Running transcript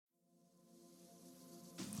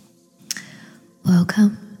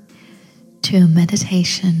Welcome to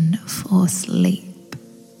meditation for sleep.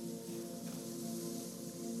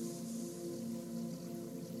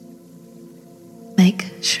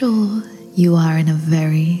 Make sure you are in a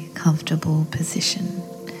very comfortable position,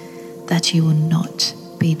 that you will not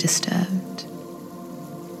be disturbed.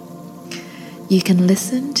 You can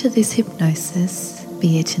listen to this hypnosis,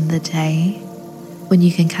 be it in the day, when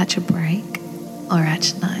you can catch a break, or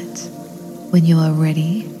at night, when you are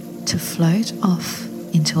ready to float off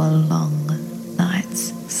into a long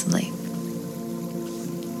night's sleep.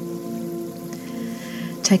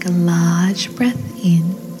 Take a large breath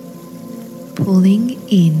in, pulling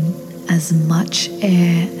in as much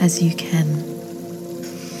air as you can,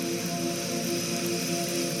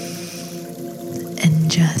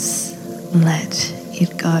 and just let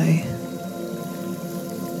it go.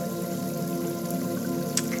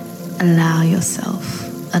 Allow yourself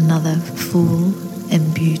another full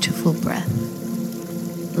and beautiful breath,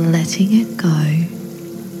 letting it go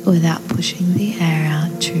without pushing the air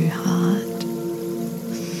out too hard.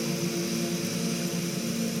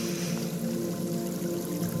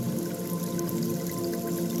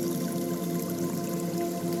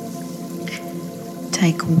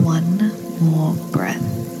 Take one more breath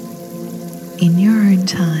in your own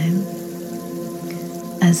time,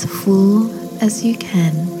 as full as you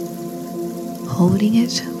can, holding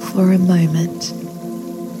it for a moment,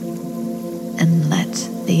 and let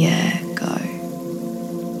the air go.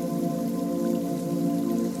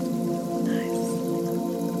 Nice.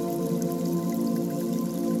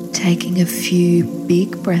 Taking a few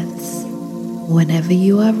big breaths whenever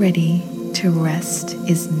you are ready to rest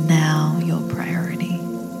is now your priority.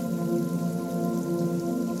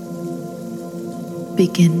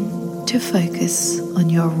 Begin to focus on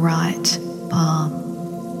your right palm.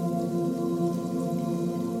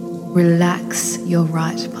 Relax your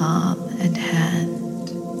right palm and hand.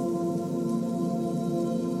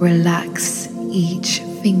 Relax each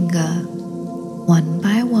finger one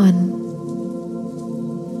by one.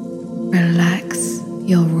 Relax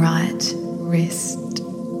your right wrist,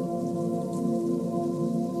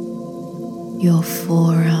 your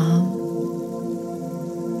forearm,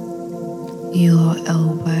 your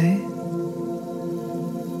elbow.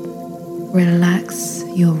 Relax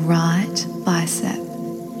your right bicep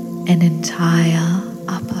and entire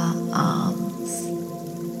upper arms.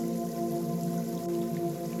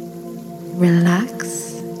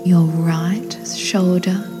 Relax your right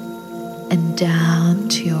shoulder and down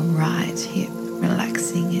to your right hip,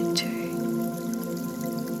 relaxing it too.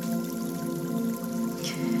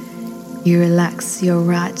 You relax your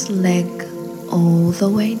right leg all the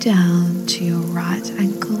way down to your right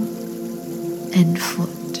ankle and foot.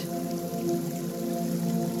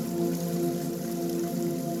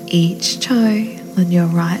 Each toe on your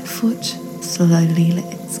right foot slowly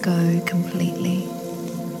lets go completely.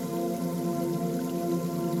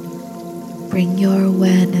 Bring your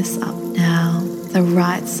awareness up now, the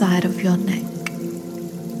right side of your neck,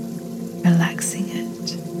 relaxing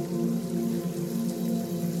it.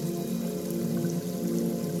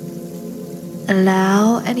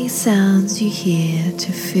 Allow any sounds you hear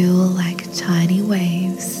to feel like tiny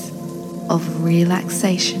waves of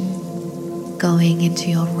relaxation going into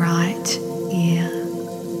your right ear.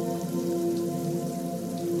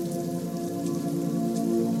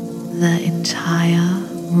 The entire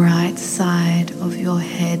right side of your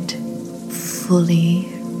head fully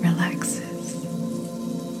relaxes.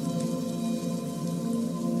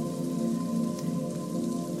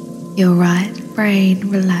 Your right brain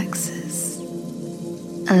relaxes,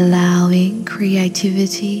 allowing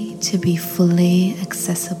creativity to be fully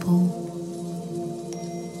accessible.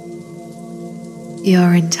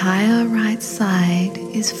 Your entire right side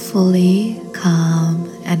is fully calm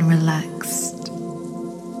and relaxed.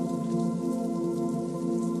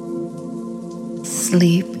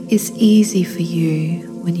 Sleep is easy for you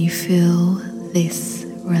when you feel this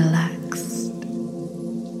relaxed.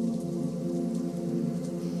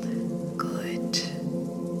 Good.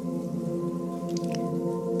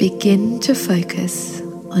 Begin to focus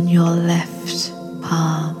on your left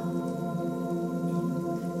palm.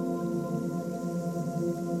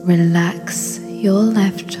 Relax your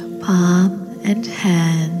left palm and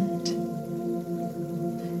hand.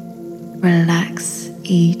 Relax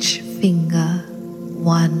each finger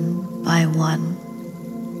one by one.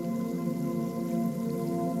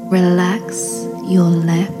 Relax your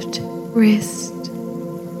left wrist,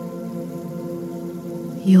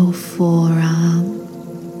 your forearm,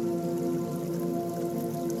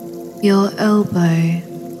 your elbow.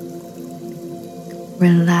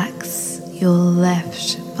 Relax your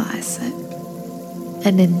left bicep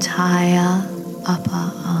and entire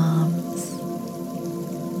upper arms.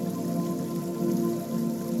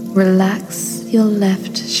 Relax your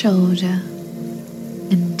left shoulder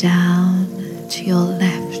and down to your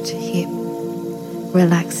left hip,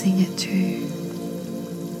 relaxing it too.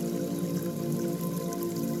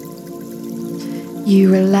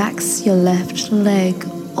 You relax your left leg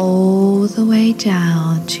all the way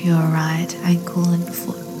down to your right ankle and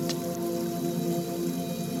foot.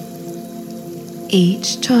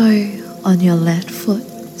 Each toe on your left foot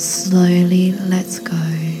slowly lets go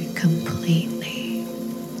completely.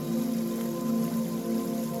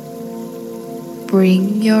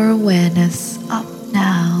 Bring your awareness up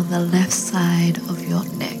now the left side of your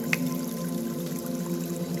neck,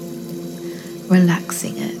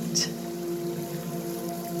 relaxing it.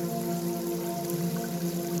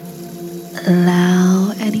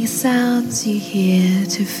 Allow any sounds you hear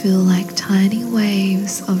to feel like tiny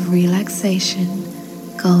waves of relaxation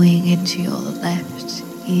going into your left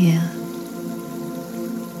ear.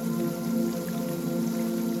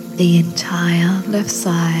 The entire left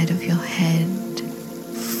side of your head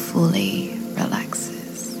fully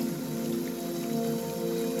relaxes.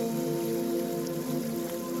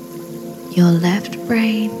 Your left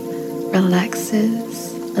brain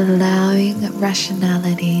relaxes, allowing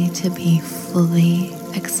rationality to be fully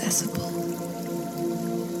accessible.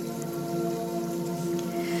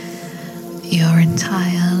 Your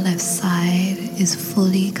entire left side is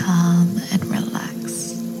fully calm and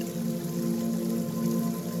relaxed.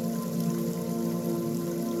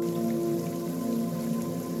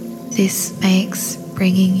 This makes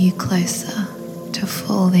bringing you closer to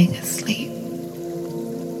falling asleep.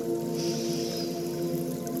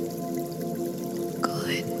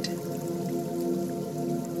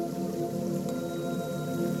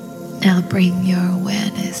 Now bring your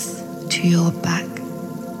awareness to your back,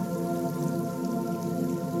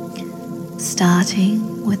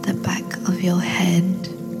 starting with the back of your head.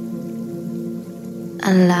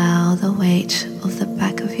 Allow the weight of the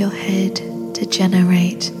back of your head to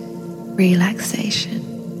generate relaxation.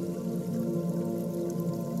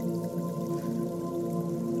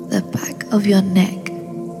 The back of your neck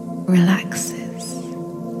relaxes.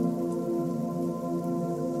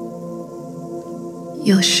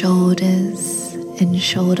 Your shoulders and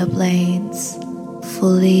shoulder blades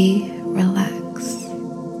fully relax.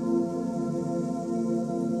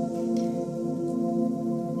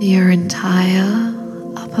 Your entire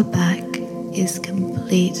upper back is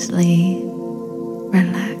completely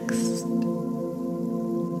relaxed.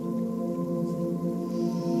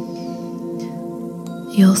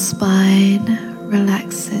 Your spine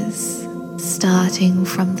relaxes, starting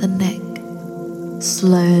from the neck,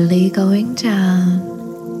 slowly going down,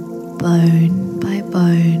 bone by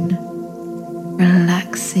bone,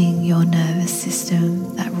 relaxing your nervous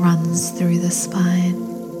system that runs through the spine.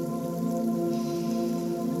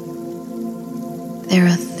 There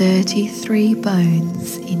are 33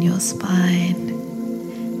 bones in your spine,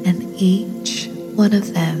 and each one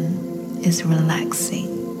of them is relaxing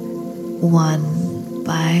one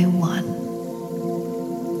by one.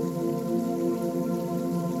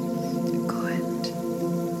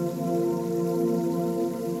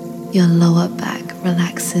 Your lower back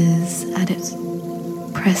relaxes as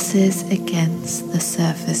it presses against the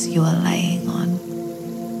surface you are laying on.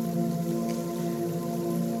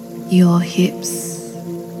 Your hips,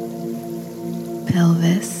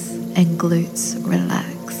 pelvis, and glutes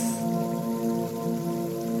relax.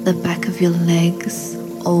 The back of your legs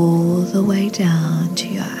all the way down to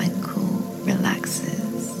your ankle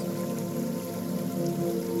relaxes.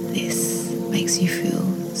 This makes you feel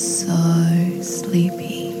so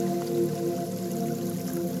sleepy.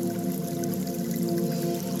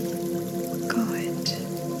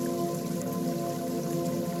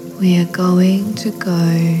 We are going to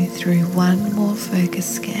go through one more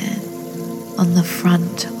focus scan on the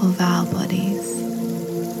front of our bodies,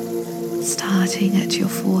 starting at your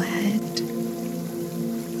forehead.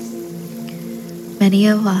 Many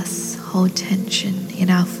of us hold tension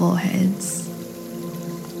in our foreheads,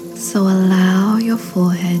 so allow your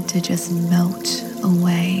forehead to just melt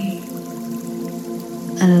away,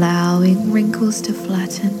 allowing wrinkles to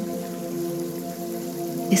flatten.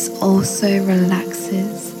 This also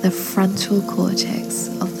relaxes the frontal cortex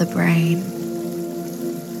of the brain,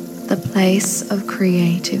 the place of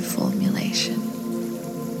creative formulation.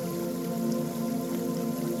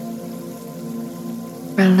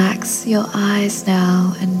 Relax your eyes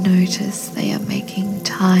now and notice they are making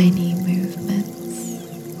tiny movements.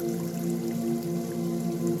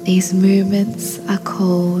 These movements are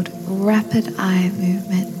called rapid eye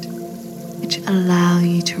movement, which allow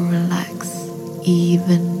you to relax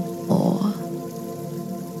even more.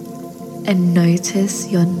 And notice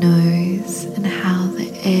your nose and how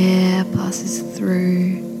the air passes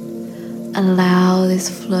through. Allow this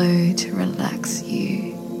flow to relax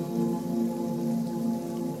you.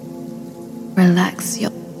 Relax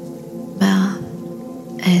your mouth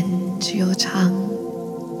and your tongue.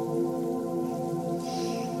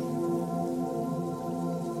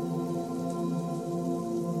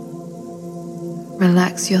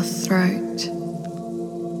 Relax your throat,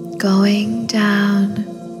 going down,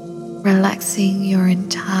 relaxing your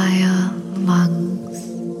entire lungs.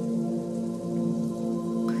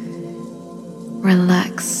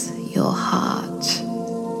 Relax your heart.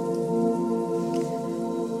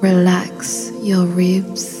 Relax your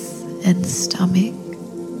ribs and stomach.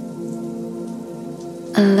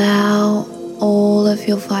 Allow all of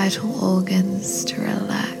your vital organs to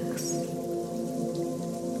relax.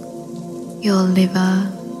 Your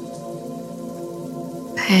liver,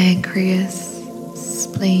 pancreas,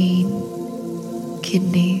 spleen,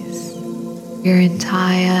 kidneys, your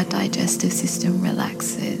entire digestive system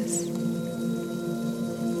relaxes.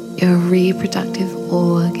 Your reproductive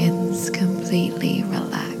organs completely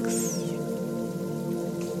relax.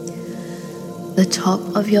 The top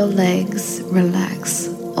of your legs relax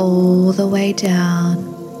all the way down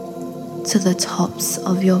to the tops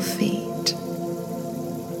of your feet.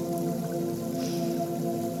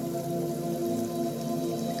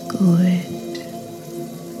 Good.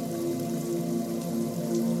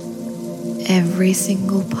 Every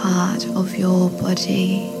single part of your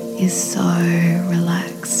body is so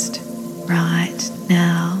relaxed right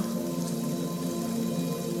now.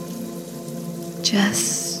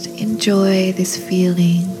 Just enjoy this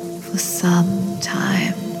feeling for some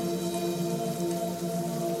time.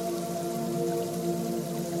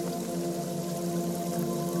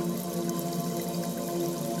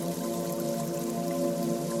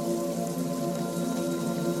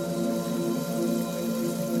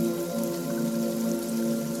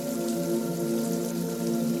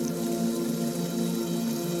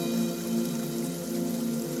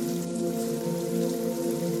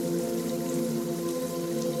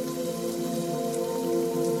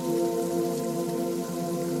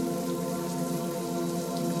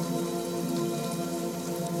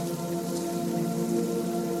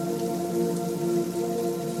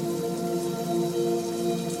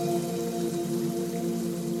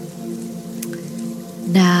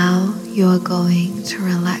 Now you are going to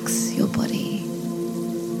relax your body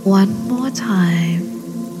one more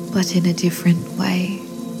time, but in a different way.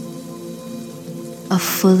 A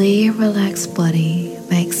fully relaxed body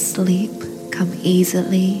makes sleep come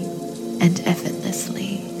easily and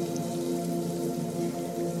effortlessly.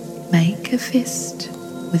 Make a fist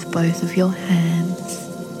with both of your hands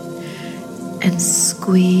and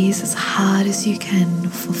squeeze as hard as you can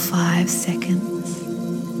for 5 seconds.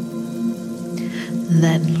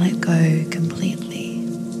 Then let go completely.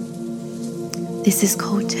 This is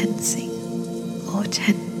called tensing or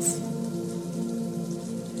tense.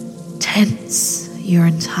 Tense your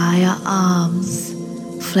entire arms,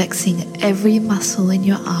 flexing every muscle in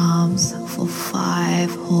your arms for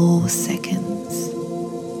 5 whole seconds.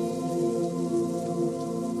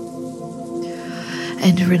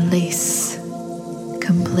 And release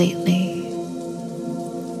completely.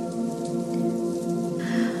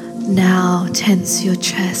 Now tense your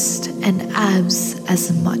chest and abs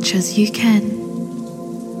as much as you can,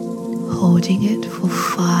 holding it for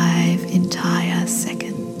 5 entire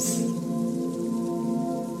seconds.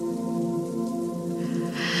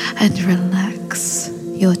 And relax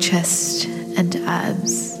your chest and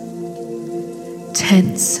abs.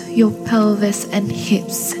 Tense your pelvis and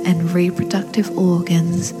hips and reproductive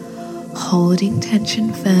organs, holding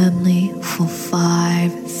tension firmly for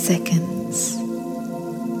 5 seconds.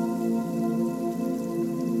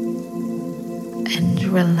 And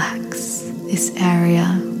relax this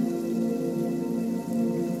area.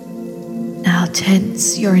 Now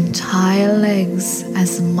tense your entire legs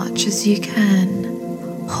as much as you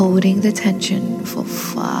can, holding the tension for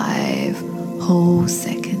 5 whole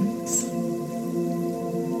seconds.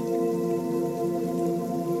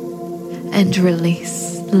 And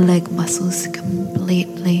release the leg muscles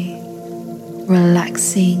completely,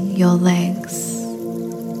 relaxing your legs.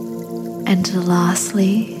 And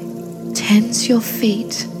lastly, tense your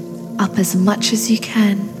feet up as much as you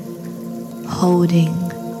can, holding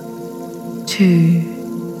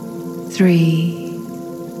 2, 3,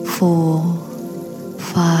 4,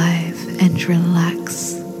 5, and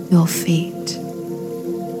relax your feet.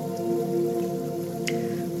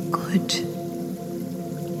 Good.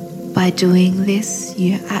 By doing this,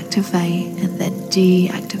 you activate and then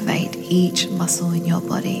deactivate each muscle in your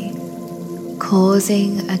body,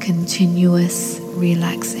 causing a continuous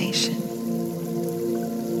relaxation.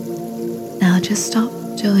 Now just stop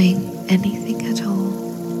doing anything at all.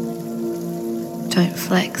 Don't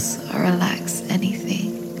flex or relax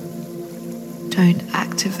anything. Don't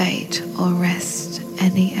activate or rest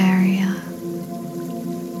any area.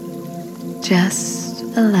 Just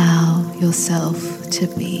allow yourself to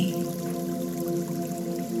be.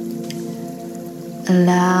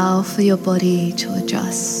 Allow for your body to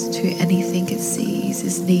adjust to anything it sees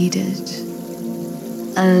is needed.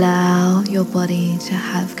 Allow your body to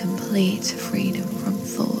have complete freedom from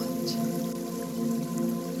thought.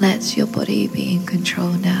 Let your body be in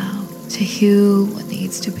control now to heal what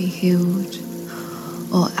needs to be healed,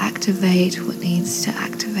 or activate what needs to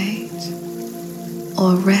activate,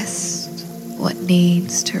 or rest what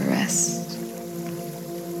needs to rest.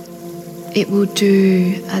 It will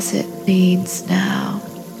do as it needs now,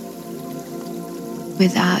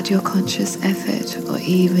 without your conscious effort or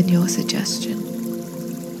even your suggestion.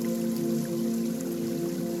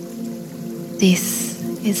 This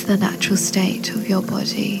is the natural state of your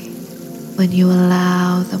body when you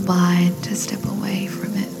allow the mind to step away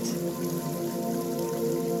from it.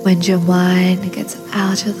 When your mind gets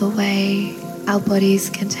out of the way, our bodies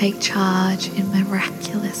can take charge in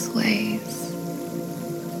miraculous ways,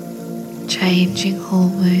 changing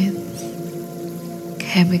hormones,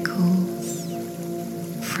 chemicals,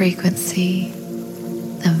 frequency,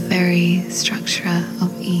 the very structure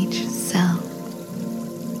of each cell.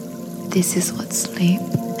 This is what sleep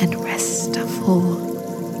and rest are for.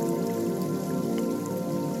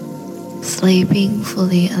 Sleeping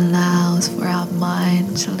fully allows for our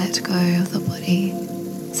mind to let go of the body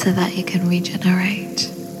so that it can regenerate.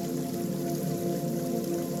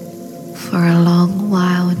 For a long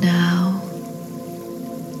while now,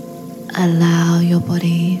 allow your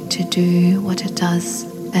body to do what it does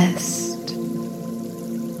best.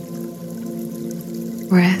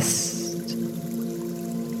 Rest